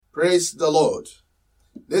Praise the Lord.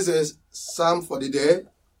 This is Psalm for the Day,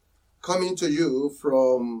 coming to you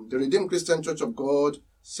from the Redeemed Christian Church of God,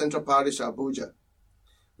 Central Parish, Abuja.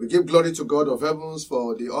 We give glory to God of heavens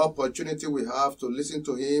for the opportunity we have to listen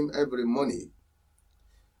to Him every morning.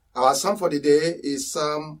 Our Psalm for the day is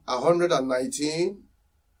Psalm 119,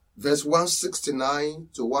 verse 169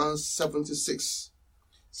 to 176.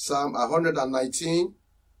 Psalm 119,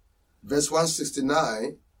 verse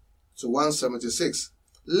 169 to 176.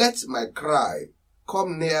 Let my cry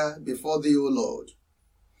come near before thee, O Lord.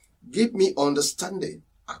 Give me understanding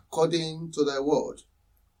according to thy word.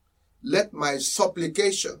 Let my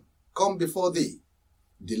supplication come before thee.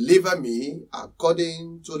 Deliver me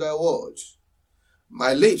according to thy word.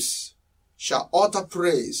 My lips shall utter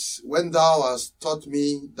praise when thou hast taught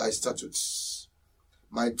me thy statutes.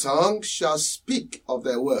 My tongue shall speak of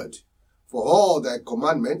thy word, for all thy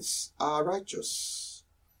commandments are righteous.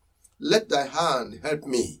 Let thy hand help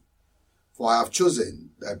me, for I have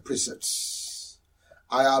chosen thy precepts.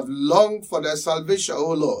 I have longed for thy salvation,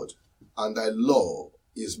 O Lord, and thy law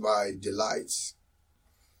is my delight.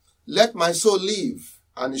 Let my soul live,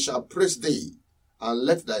 and it shall praise thee, and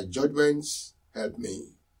let thy judgments help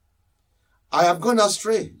me. I have gone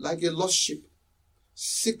astray like a lost sheep.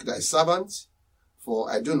 Seek thy servant,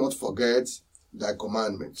 for I do not forget thy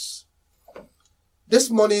commandments. This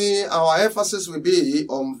morning, our emphasis will be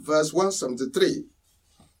on verse 173.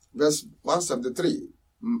 Verse 173.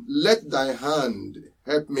 Let thy hand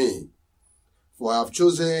help me, for I have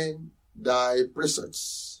chosen thy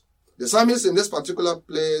precepts. The psalmist in this particular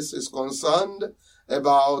place is concerned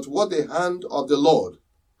about what the hand of the Lord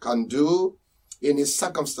can do in his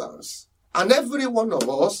circumstance. And every one of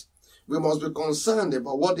us, we must be concerned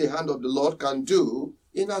about what the hand of the Lord can do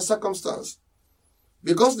in our circumstance.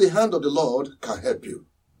 Because the hand of the Lord can help you.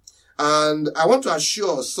 And I want to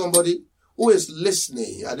assure somebody who is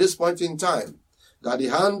listening at this point in time that the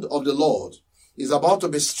hand of the Lord is about to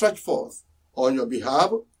be stretched forth on your behalf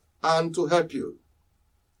and to help you.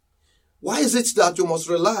 Why is it that you must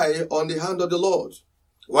rely on the hand of the Lord?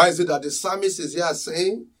 Why is it that the psalmist is here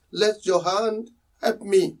saying, let your hand help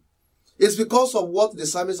me? It's because of what the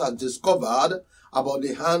psalmist has discovered about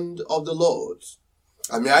the hand of the Lord.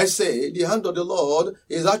 And may I say, the hand of the Lord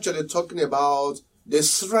is actually talking about the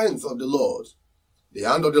strength of the Lord. The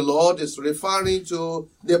hand of the Lord is referring to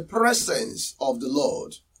the presence of the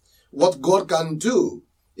Lord. What God can do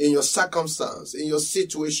in your circumstance, in your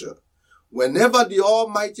situation. Whenever the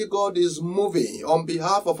Almighty God is moving on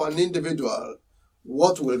behalf of an individual,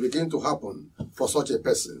 what will begin to happen for such a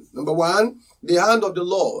person? Number one, the hand of the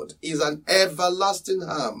Lord is an everlasting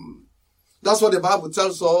hand. That's what the Bible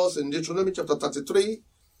tells us in Deuteronomy chapter 33,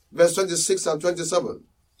 verse 26 and 27.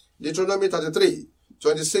 Deuteronomy 33,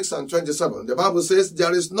 26 and 27. The Bible says,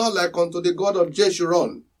 there is none like unto the God of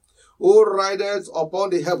Jeshurun, who rideth upon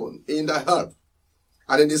the heaven in thy help,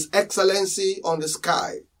 and in his excellency on the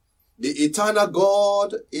sky. The eternal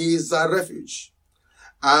God is thy refuge,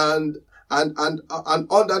 and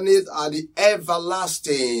underneath are the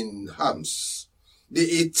everlasting arms. The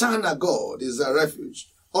eternal God is thy refuge.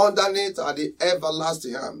 Underneath are the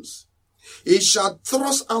everlasting arms. He shall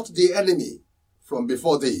thrust out the enemy from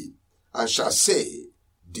before thee, and shall say,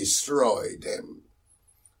 destroy them.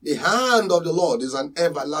 The hand of the Lord is an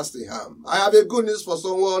everlasting hand. I have a good news for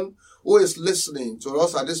someone who is listening to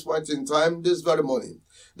us at this point in time, this very morning,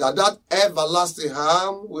 that everlasting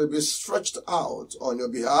hand will be stretched out on your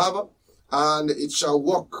behalf, and it shall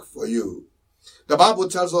work for you. The Bible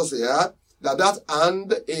tells us here that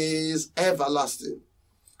hand is everlasting.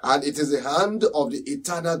 And it is the hand of the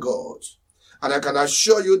eternal God. And I can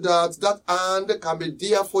assure you that hand can be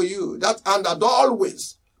dear for you. That hand had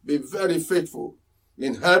always been very faithful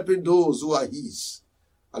in helping those who are his.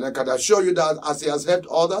 And I can assure you that as he has helped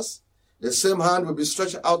others, the same hand will be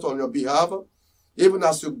stretched out on your behalf, even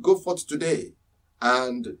as you go forth today,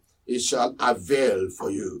 and it shall avail for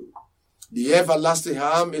you. The everlasting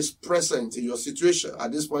arm is present in your situation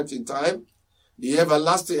at this point in time. The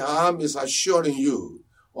everlasting arm is assuring you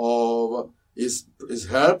of his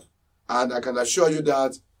help, and I can assure you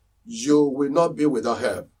that you will not be without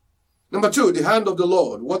help. Number two, the hand of the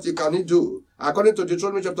Lord. What can he do? According to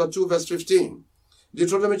Deuteronomy chapter 2, verse 15.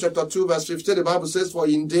 Deuteronomy chapter 2, verse 15, the Bible says, for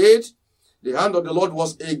indeed, the hand of the Lord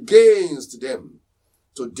was against them,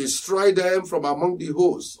 to destroy them from among the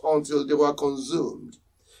hosts until they were consumed.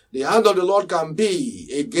 The hand of the Lord can be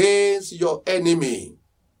against your enemy.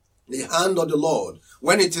 The hand of the Lord,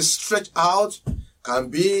 when it is stretched out,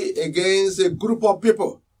 can be against a group of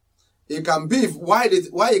people. It can be, why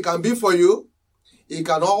it can be for you, it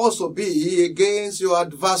can also be against your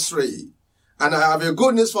adversary. And I have a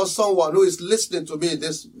good news for someone who is listening to me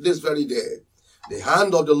this very day. The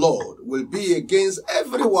hand of the Lord will be against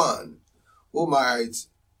everyone who might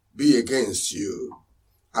be against you,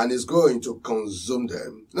 and is going to consume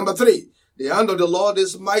them. Number 3, the hand of the Lord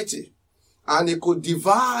is mighty, and it could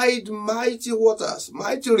divide mighty waters,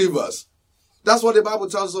 mighty rivers. That's what the Bible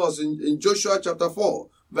tells us in Joshua chapter 4,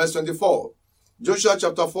 verse 24. Joshua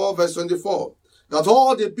chapter 4, verse 24. That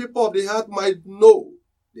all the people of the earth might know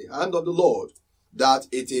the hand of the Lord, that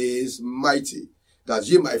it is mighty, that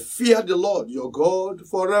ye might fear the Lord your God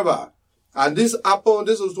forever. And this happened,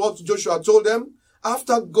 this is what Joshua told them,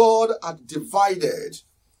 after God had divided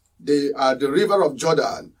the river of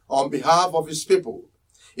Jordan on behalf of his people.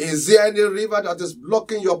 Is there any river that is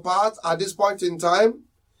blocking your path at this point in time?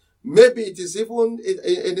 Maybe it is even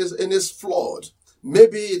in its flood.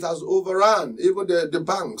 Maybe it has overrun even the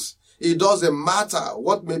banks. It doesn't matter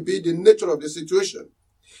what may be the nature of the situation.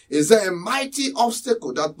 Is there a mighty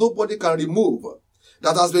obstacle that nobody can remove,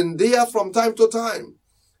 that has been there from time to time?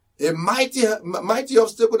 A mighty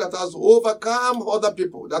obstacle that has overcome other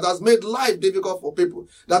people, that has made life difficult for people,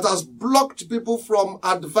 that has blocked people from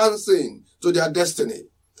advancing to their destiny.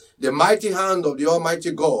 The mighty hand of the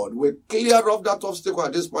Almighty God will clear off that obstacle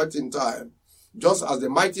at this point in time, just as the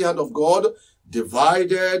mighty hand of God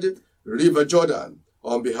divided River Jordan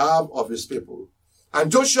on behalf of his people. And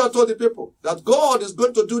Joshua told the people that God is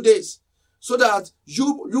going to do this so that you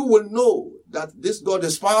will know that this God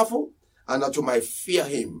is powerful, and that you might fear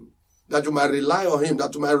him, that you might rely on him,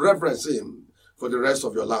 that you might reverence him for the rest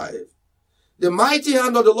of your life. The mighty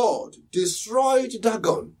hand of the Lord destroyed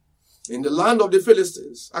Dagon in the land of the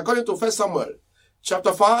Philistines, according to 1 Samuel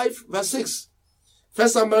chapter 5, verse 6. 1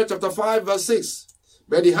 Samuel chapter 5, verse 6.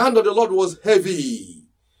 But the hand of the Lord was heavy.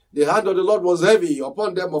 The hand of the Lord was heavy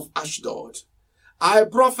upon them of Ashdod. I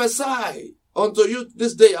prophesy unto you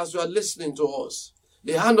this day as you are listening to us.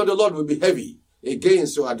 The hand of the Lord will be heavy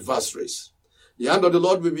against your adversaries. The hand of the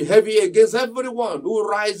Lord will be heavy against everyone who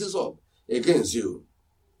rises up against you.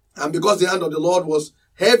 And because the hand of the Lord was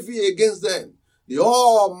heavy against them, the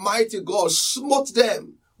Almighty God smote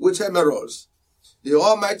them with hemorrhoids. The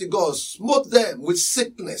Almighty God smote them with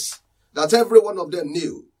sickness that every one of them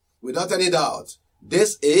knew without any doubt.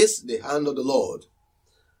 This is the hand of the Lord.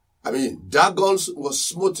 Dagon was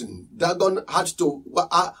smoten. Dagon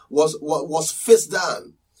was face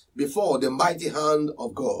down before the mighty hand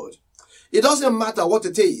of God. It doesn't matter what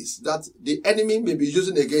it is that the enemy may be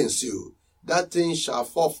using against you. That thing shall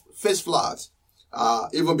fall face flat,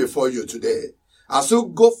 even before you today. As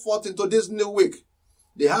you go forth into this new week,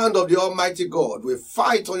 the hand of the Almighty God will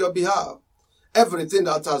fight on your behalf. Everything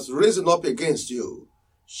that has risen up against you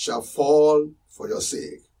shall fall for your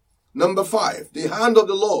sake. Number 5, the hand of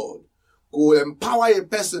the Lord will empower a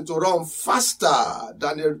person to run faster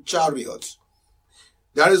than a chariot.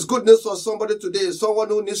 There is good news for somebody today, someone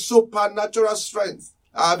who needs supernatural strength.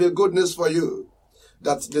 I have a good news for you,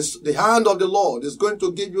 that the hand of the Lord is going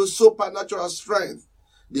to give you supernatural strength.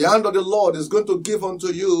 The hand of the Lord is going to give unto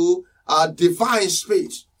you a divine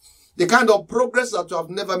speed. The kind of progress that you have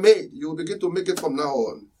never made, you will begin to make it from now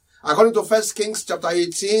on. According to 1 Kings chapter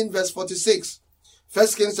 18, verse 46. 1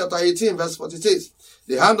 Kings chapter 18, verse 46.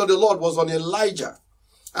 The hand of the Lord was on Elijah,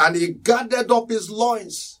 and he gathered up his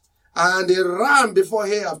loins, and he ran before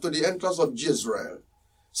Ahab to the entrance of Jezreel.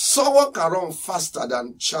 Someone can run faster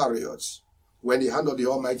than chariots when the hand of the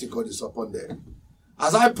Almighty God is upon them.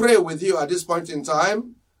 As I pray with you at this point in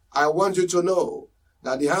time, I want you to know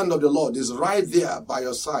that the hand of the Lord is right there by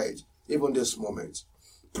your side, even this moment.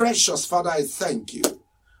 Precious Father, I thank you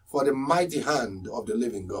for the mighty hand of the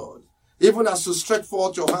living God. Even as you stretch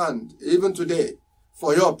forth your hand, even today,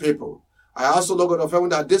 for your people, I ask the Lord God of heaven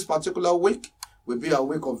that this particular week will be a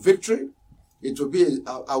week of victory. It will be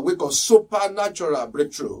a week of supernatural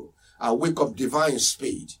breakthrough, a week of divine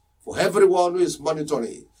speed for everyone who is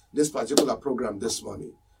monitoring this particular program this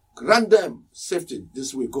morning. Grant them safety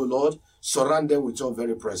this week, O Lord. Surround them with your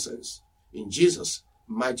very presence. In Jesus'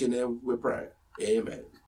 mighty name we pray. Amen.